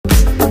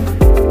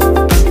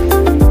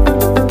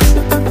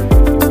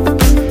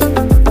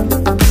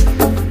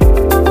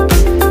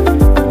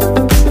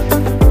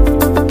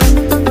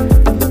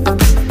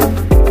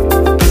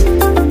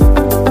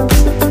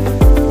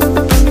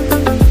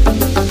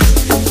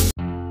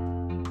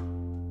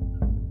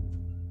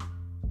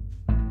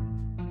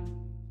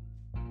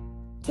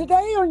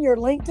Today on Your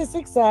Link to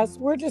Success,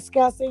 we're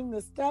discussing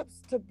the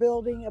steps to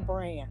building a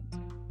brand.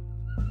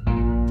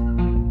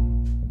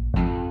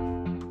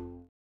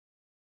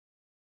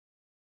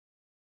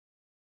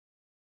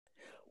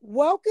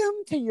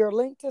 Welcome to Your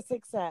Link to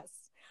Success.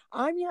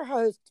 I'm your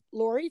host,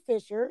 Lori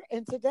Fisher,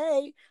 and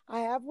today I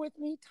have with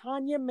me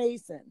Tanya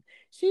Mason.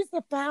 She's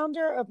the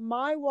founder of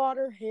My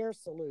Water Hair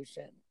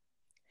Solution.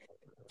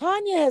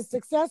 Tanya has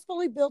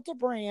successfully built a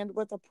brand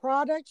with a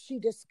product she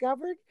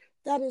discovered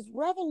that is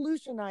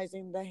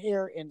revolutionizing the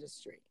hair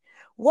industry.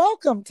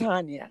 Welcome,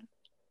 Tanya.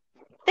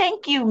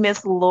 Thank you,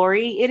 Miss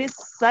Lori. It is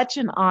such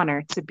an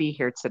honor to be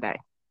here today.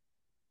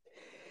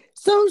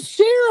 So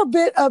share a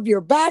bit of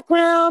your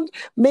background,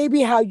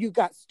 maybe how you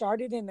got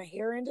started in the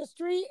hair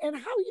industry and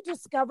how you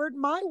discovered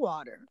My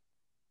Water.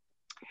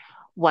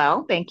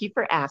 Well, thank you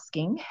for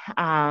asking.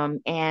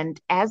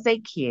 And as a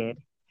kid,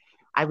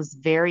 I was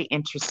very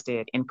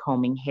interested in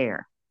combing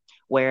hair,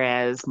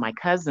 whereas my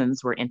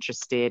cousins were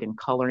interested in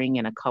coloring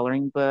in a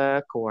coloring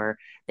book or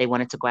they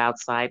wanted to go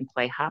outside and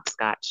play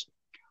hopscotch.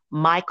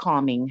 My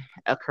calming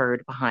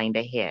occurred behind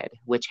a head,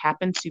 which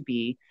happened to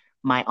be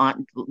my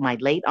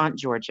late aunt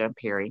Georgia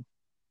Perry,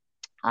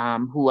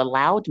 who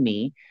allowed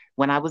me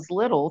when I was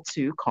little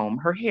to comb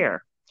her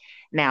hair.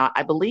 Now,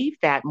 I believe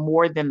that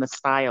more than the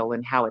style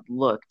and how it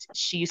looked,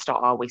 she used to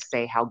always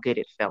say how good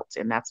it felt,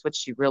 and that's what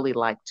she really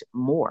liked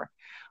more.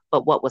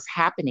 But what was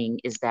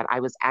happening is that I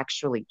was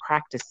actually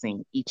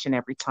practicing each and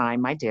every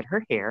time I did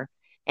her hair,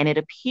 and it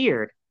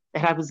appeared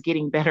that I was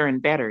getting better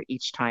and better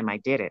each time I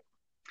did it.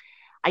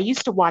 I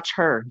used to watch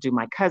her do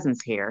my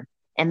cousin's hair,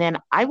 and then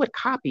I would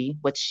copy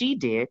what she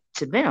did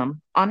to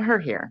them on her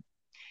hair.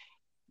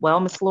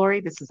 Well, Miss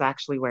Lori, this is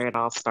actually where it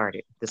all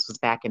started. This was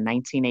back in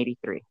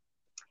 1983.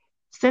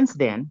 Since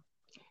then,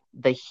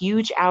 the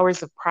huge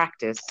hours of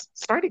practice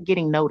started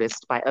getting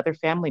noticed by other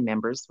family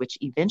members, which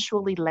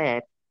eventually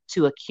led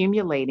to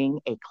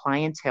accumulating a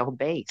clientele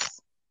base.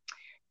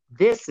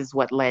 This is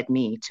what led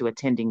me to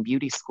attending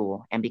beauty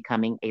school and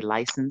becoming a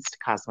licensed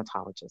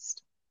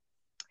cosmetologist.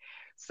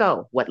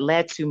 So, what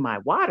led to My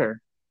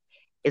Water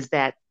is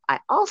that I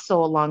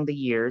also, along the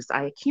years,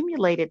 I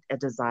accumulated a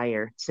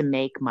desire to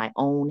make my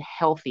own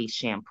healthy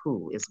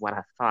shampoo, is what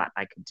I thought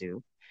I could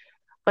do.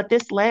 But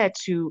this led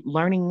to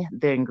learning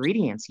the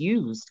ingredients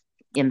used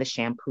in the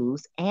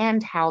shampoos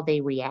and how they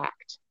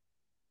react.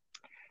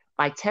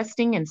 By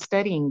testing and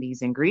studying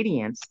these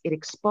ingredients, it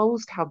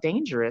exposed how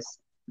dangerous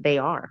they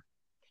are.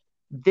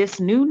 This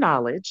new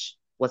knowledge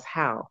was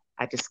how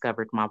I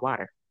discovered My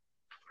Water.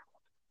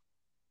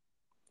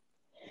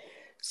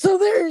 So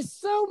there is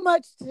so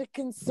much to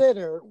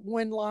consider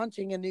when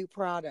launching a new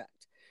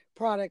product.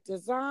 Product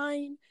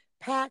design,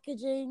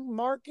 packaging,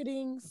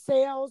 marketing,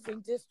 sales,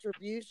 and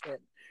distribution.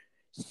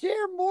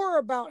 Share more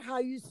about how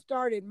you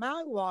started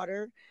My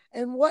Water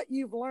and what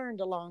you've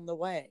learned along the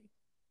way.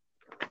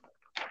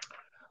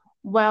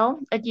 Well,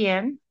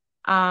 again,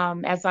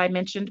 as I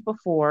mentioned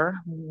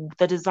before,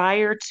 the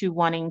desire to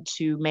wanting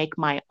to make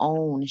my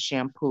own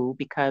shampoo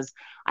because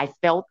I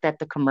felt that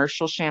the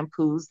commercial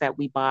shampoos that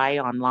we buy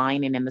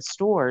online and in the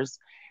stores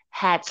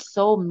had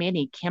so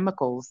many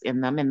chemicals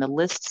in them and the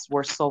lists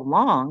were so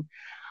long.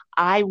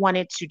 I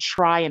wanted to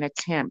try and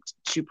attempt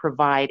to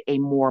provide a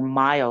more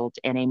mild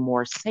and a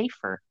more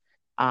safer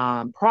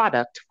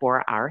product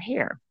for our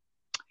hair.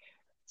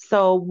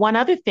 So, one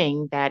other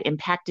thing that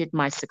impacted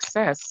my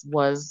success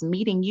was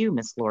meeting you,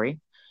 Miss Lori.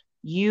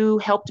 You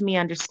helped me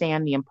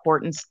understand the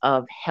importance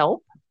of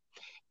help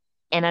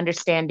and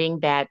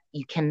understanding that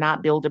you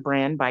cannot build a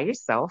brand by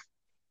yourself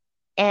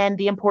and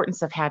the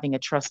importance of having a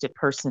trusted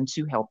person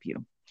to help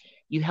you.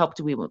 You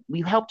helped me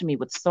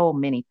with so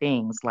many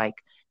things like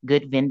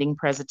good vending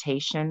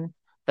presentation,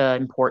 the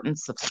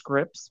importance of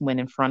scripts when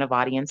in front of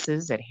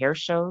audiences at hair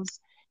shows,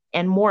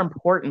 and more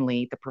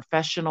importantly, the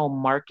professional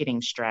marketing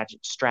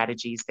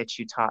strategies that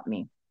you taught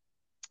me.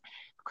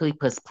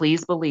 Because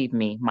please believe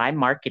me, my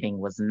marketing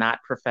was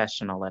not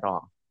professional at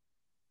all.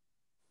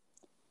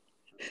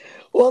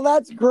 Well,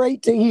 that's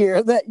great to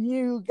hear that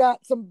you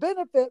got some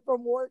benefit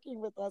from working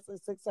with us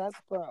at Success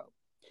Pro.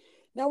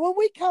 Now, when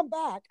we come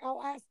back,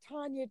 I'll ask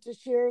Tanya to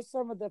share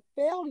some of the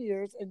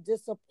failures and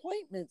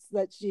disappointments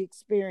that she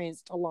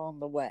experienced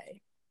along the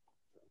way.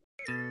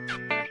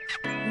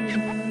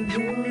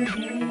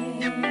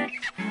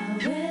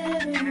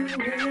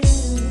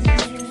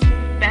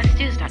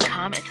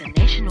 BestDews.com is a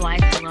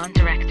nationwide salon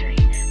directory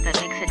that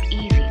makes it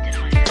easy to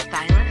find a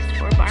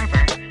stylist or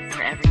barber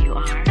wherever you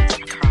are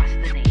across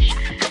the nation.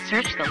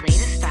 Search the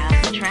latest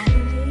styles and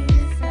trends.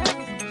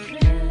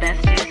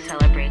 Best Dews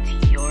celebrates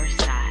your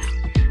style.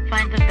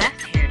 Find the best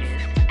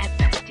hairdos at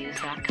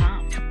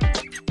bestdews.com.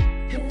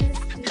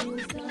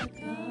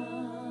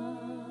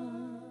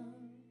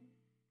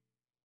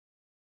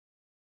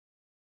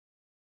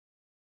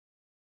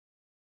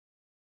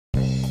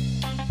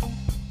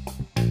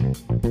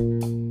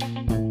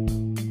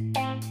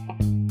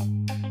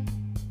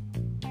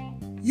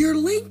 Your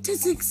Link to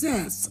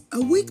Success, a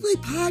weekly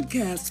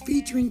podcast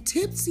featuring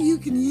tips you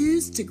can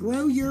use to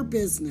grow your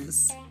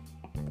business.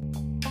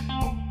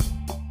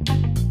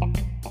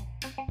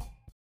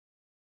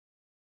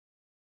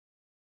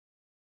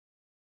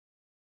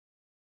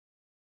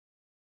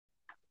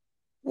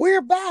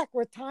 back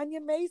with Tanya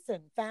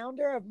Mason,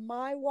 founder of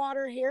My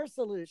Water Hair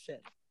Solution.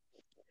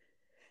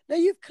 Now,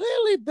 you've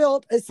clearly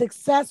built a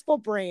successful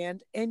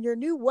brand, and your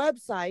new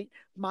website,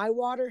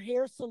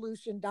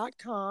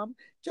 mywaterhairsolution.com,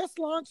 just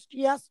launched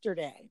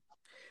yesterday.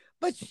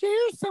 But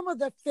share some of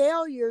the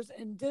failures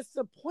and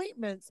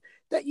disappointments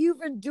that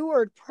you've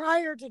endured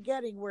prior to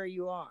getting where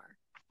you are.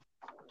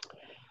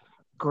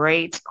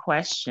 Great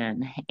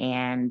question.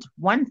 And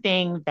one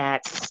thing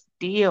that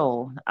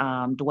still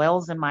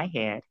dwells in my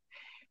head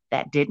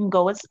that didn't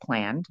go as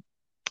planned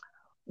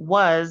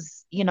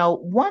was,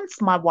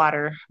 once my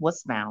water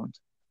was found,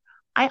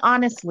 I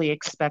honestly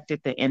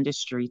expected the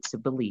industry to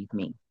believe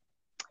me.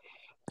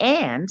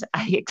 And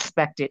I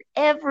expected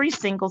every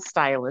single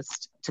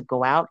stylist to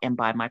go out and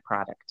buy my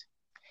product.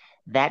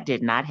 That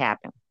did not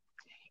happen.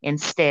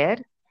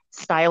 Instead,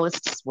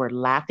 stylists were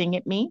laughing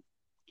at me.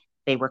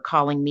 They were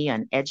calling me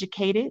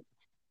uneducated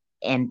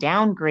and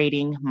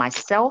downgrading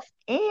myself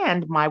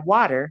and my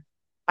water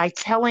by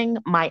telling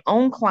my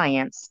own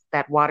clients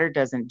that water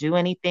doesn't do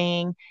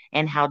anything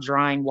and how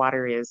drying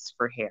water is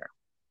for hair.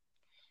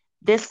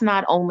 This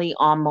not only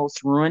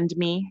almost ruined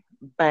me,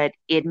 but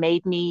it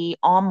made me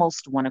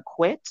almost want to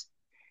quit.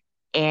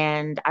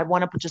 And I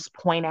want to just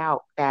point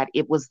out that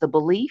it was the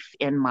belief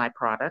in my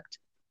product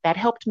that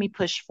helped me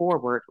push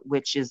forward,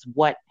 which is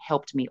what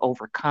helped me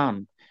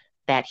overcome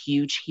that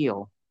huge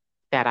hill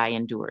that I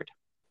endured.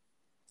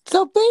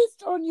 So,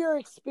 based on your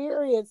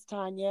experience,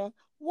 Tanya,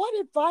 what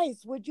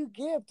advice would you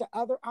give to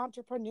other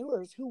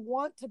entrepreneurs who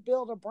want to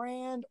build a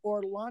brand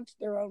or launch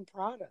their own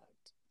product?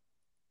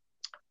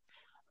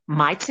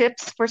 My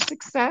tips for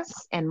success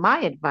and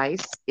my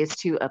advice is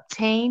to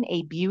obtain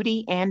a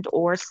beauty and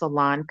or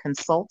salon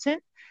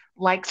consultant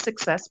like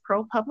Success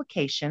Pro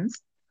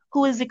Publications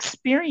who is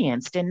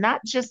experienced in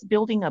not just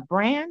building a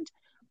brand,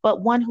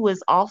 but one who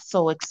is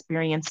also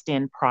experienced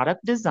in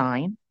product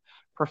design,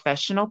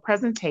 professional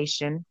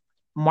presentation,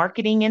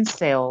 marketing and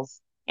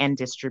sales, and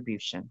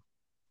distribution.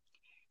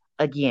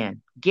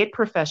 Again, get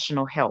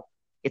professional help.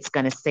 It's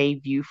going to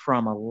save you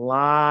from a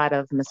lot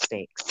of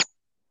mistakes.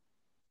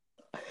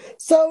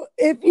 So,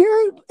 if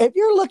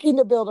you're looking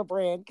to build a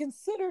brand,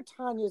 consider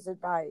Tanya's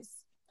advice.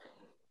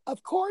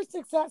 Of course,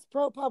 Success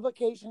Pro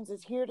Publications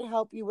is here to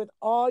help you with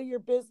all your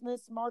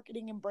business,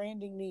 marketing, and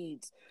branding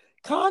needs.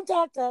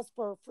 Contact us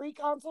for a free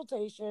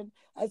consultation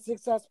at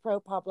Success Pro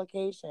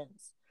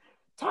Publications.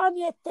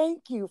 Tanya,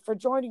 thank you for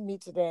joining me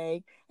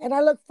today, and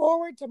I look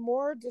forward to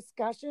more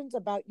discussions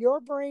about your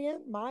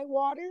brand, My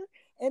Water,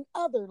 and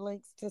other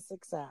links to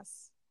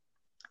success.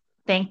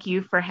 Thank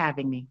you for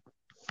having me.